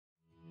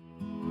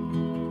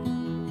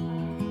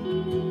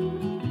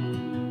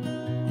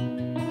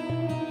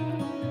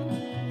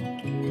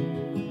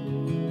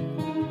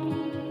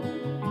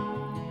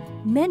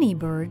Many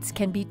birds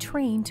can be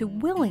trained to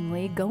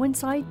willingly go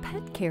inside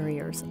pet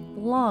carriers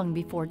long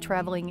before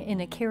traveling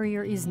in a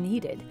carrier is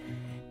needed,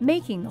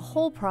 making the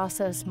whole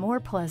process more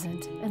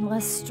pleasant and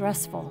less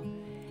stressful.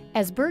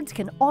 As birds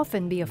can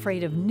often be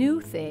afraid of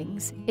new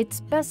things, it's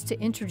best to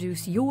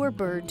introduce your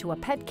bird to a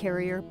pet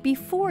carrier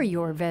before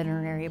your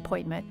veterinary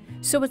appointment,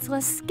 so it's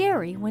less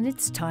scary when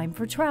it's time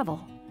for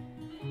travel.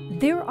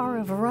 There are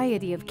a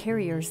variety of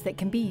carriers that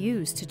can be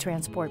used to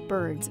transport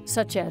birds,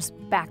 such as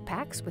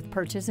backpacks with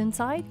perches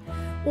inside,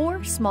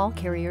 or small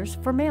carriers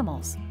for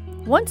mammals.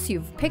 Once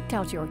you've picked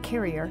out your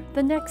carrier,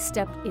 the next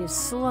step is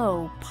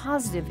slow,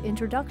 positive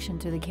introduction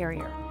to the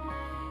carrier.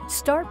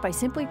 Start by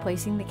simply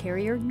placing the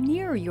carrier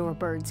near your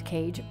bird's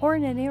cage or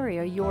in an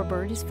area your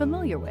bird is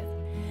familiar with.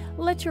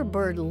 Let your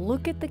bird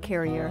look at the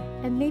carrier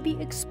and maybe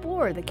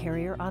explore the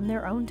carrier on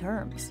their own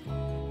terms.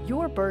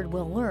 Your bird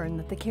will learn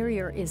that the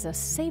carrier is a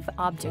safe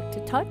object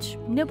to touch,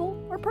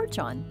 nibble, or perch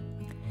on.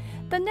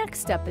 The next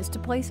step is to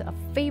place a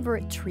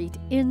favorite treat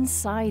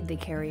inside the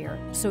carrier,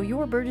 so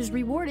your bird is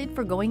rewarded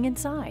for going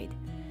inside.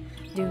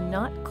 Do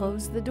not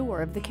close the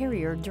door of the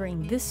carrier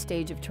during this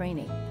stage of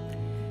training.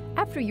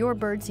 After your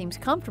bird seems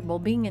comfortable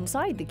being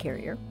inside the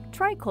carrier,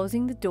 try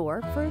closing the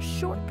door for a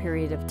short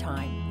period of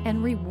time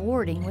and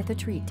rewarding with a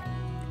treat.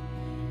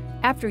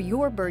 After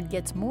your bird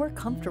gets more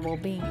comfortable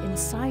being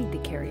inside the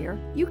carrier,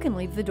 you can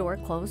leave the door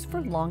closed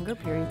for longer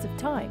periods of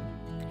time.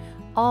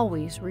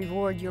 Always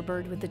reward your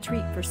bird with a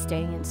treat for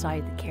staying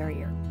inside the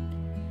carrier.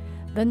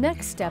 The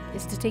next step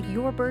is to take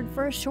your bird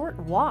for a short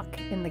walk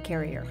in the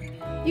carrier.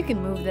 You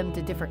can move them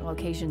to different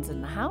locations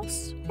in the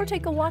house or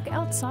take a walk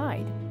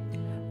outside.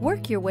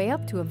 Work your way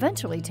up to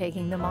eventually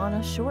taking them on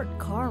a short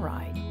car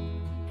ride.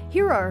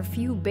 Here are a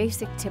few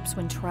basic tips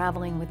when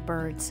traveling with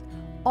birds.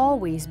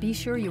 Always be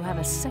sure you have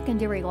a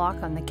secondary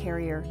lock on the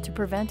carrier to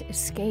prevent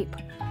escape.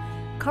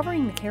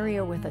 Covering the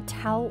carrier with a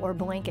towel or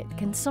blanket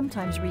can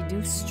sometimes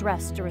reduce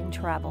stress during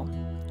travel.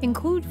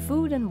 Include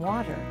food and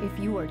water if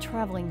you are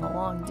traveling a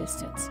long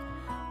distance.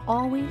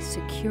 Always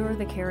secure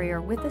the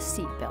carrier with a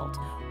seat belt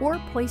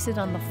or place it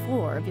on the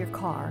floor of your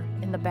car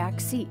in the back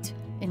seat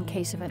in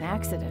case of an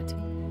accident.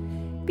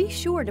 Be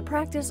sure to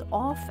practice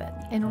often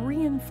and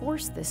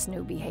reinforce this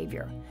new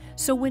behavior,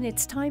 so when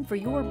it's time for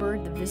your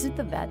bird to visit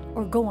the vet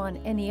or go on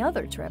any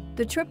other trip,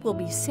 the trip will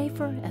be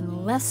safer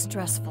and less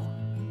stressful.